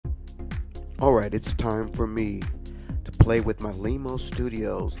Alright, it's time for me to play with my Limo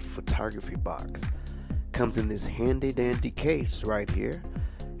Studios photography box. Comes in this handy dandy case right here.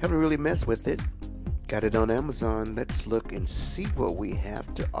 Haven't really messed with it. Got it on Amazon. Let's look and see what we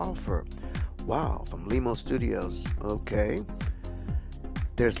have to offer. Wow, from Limo Studios. Okay.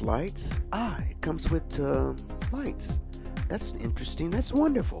 There's lights. It comes with lights. That's interesting. That's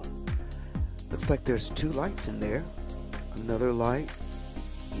wonderful. Looks like there's 2 lights in there. Another light.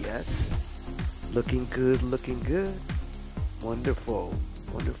 Yes. Looking good, looking good. Wonderful,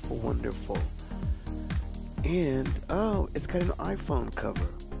 wonderful, wonderful. And, it's got an iPhone cover.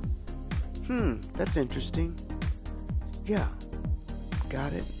 That's interesting. Yeah,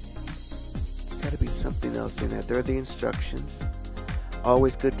 got it. Gotta be something else in there. There are the instructions.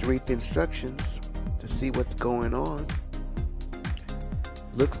 Always good to read the instructions to see what's going on.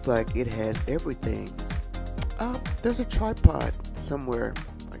 Looks like it has everything. There's a tripod somewhere.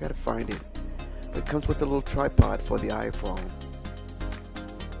 I gotta find it. It comes with a little tripod for the iPhone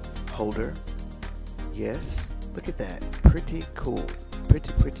holder. Yes, look at that. Pretty cool.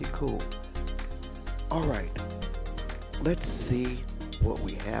 Pretty cool. Alright, let's see what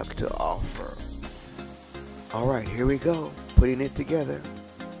we have to offer. Alright, here we go. Putting it together.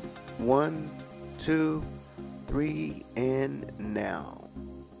 1, 2, 3, and now.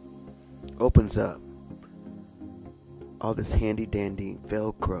 Opens up. All this handy dandy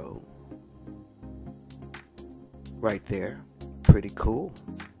Velcro. Right there. Pretty cool.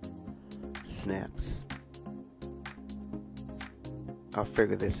 Snaps. I'll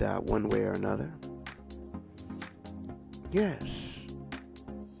figure this out one way or another. Yes.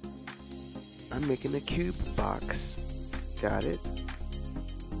 I'm making a cube box. Got it.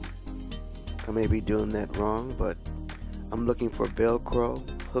 I may be doing that wrong, but I'm looking for Velcro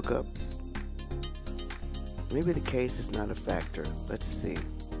hookups. Maybe the case is not a factor. Let's see.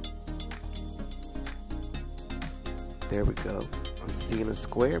 There we go. I'm seeing a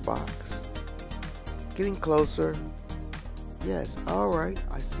square box. Getting closer. Yes, alright.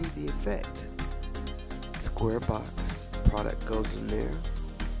 I see the effect. Square box. Product goes in there.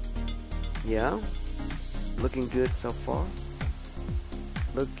 Yeah. Looking good so far.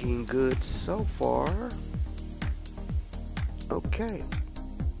 Looking good so far. Okay.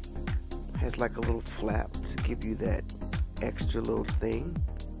 Has like a little flap to give you that extra little thing.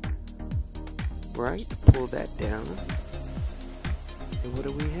 Right? Pull that down. And what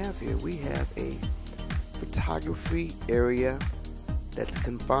do we have here? We have a photography area that's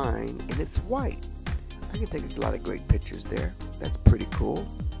confined and it's white. I can take a lot of great pictures there. That's pretty cool.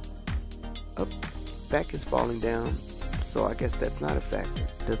 Back is falling down, so I guess that's not a factor.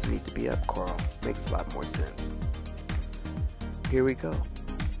 Doesn't need to be up, Carl. Makes a lot more sense. Here we go.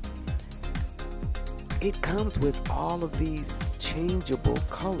 It comes with all of these changeable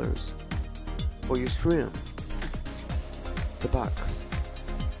colors for your trim. The box,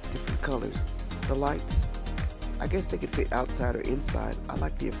 different colors. The lights, I guess they could fit outside or inside. I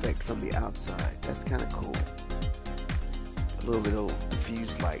like the effect from the outside. That's kind of cool. A little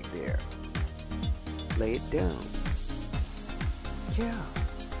diffuse light there. Lay it down. Yeah.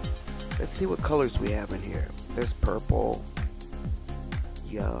 Let's see what colors we have in here. There's purple.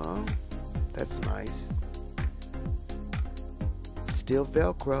 Yeah. That's nice. Still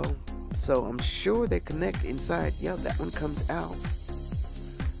Velcro. So I'm sure they connect inside. Yeah, that one comes out.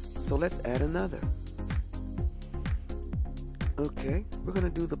 So let's add another. Okay, we're gonna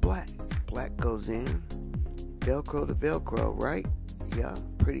do the black. Black goes in. Velcro to Velcro, right? Yeah,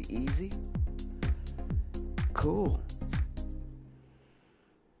 pretty easy. Cool.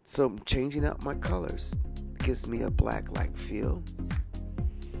 So I'm changing out my colors. Gives me a black-like feel.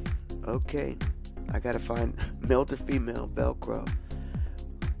 Okay, I gotta find male to female Velcro.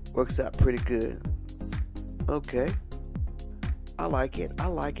 Works out pretty good. Okay. I like it.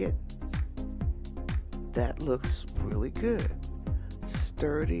 That looks really good.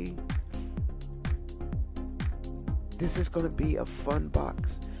 Sturdy. This is going to be a fun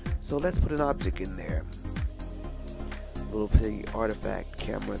box. So let's put an object in there. A little pretty artifact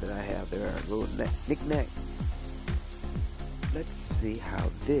camera that I have there. A little knick-knack. Let's see how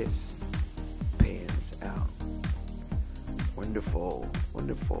this pans out. Wonderful,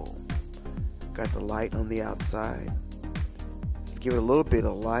 wonderful. Got the light on the outside. Let's give it a little bit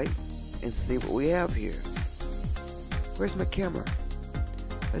of light and see what we have here. Where's my camera?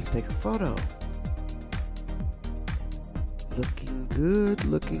 Let's take a photo. Looking good,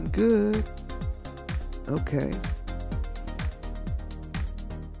 looking good. Okay.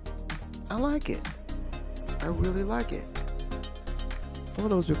 I like it. I really like it.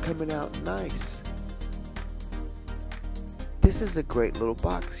 Photos are coming out nice. This is a great little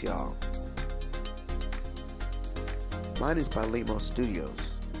box, y'all. Mine is by Limo Studios.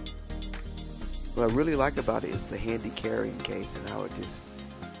 What I really like about it is the handy carrying case and how it just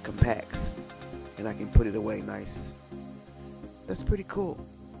compacts and I can put it away nice. That's pretty cool.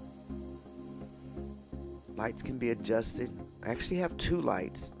 Lights can be adjusted. I actually have 2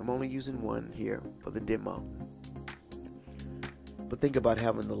 lights. I'm only using one here for the demo. But think about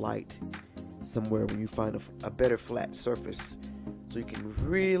having the light somewhere when you find a better flat surface so you can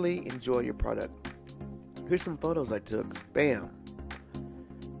really enjoy your product. Here's some photos I took. Bam.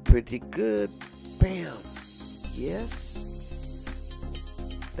 Pretty good. Bam. Yes.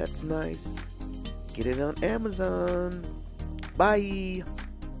 That's nice. Get it on Amazon. Bye.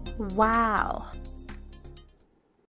 Wow.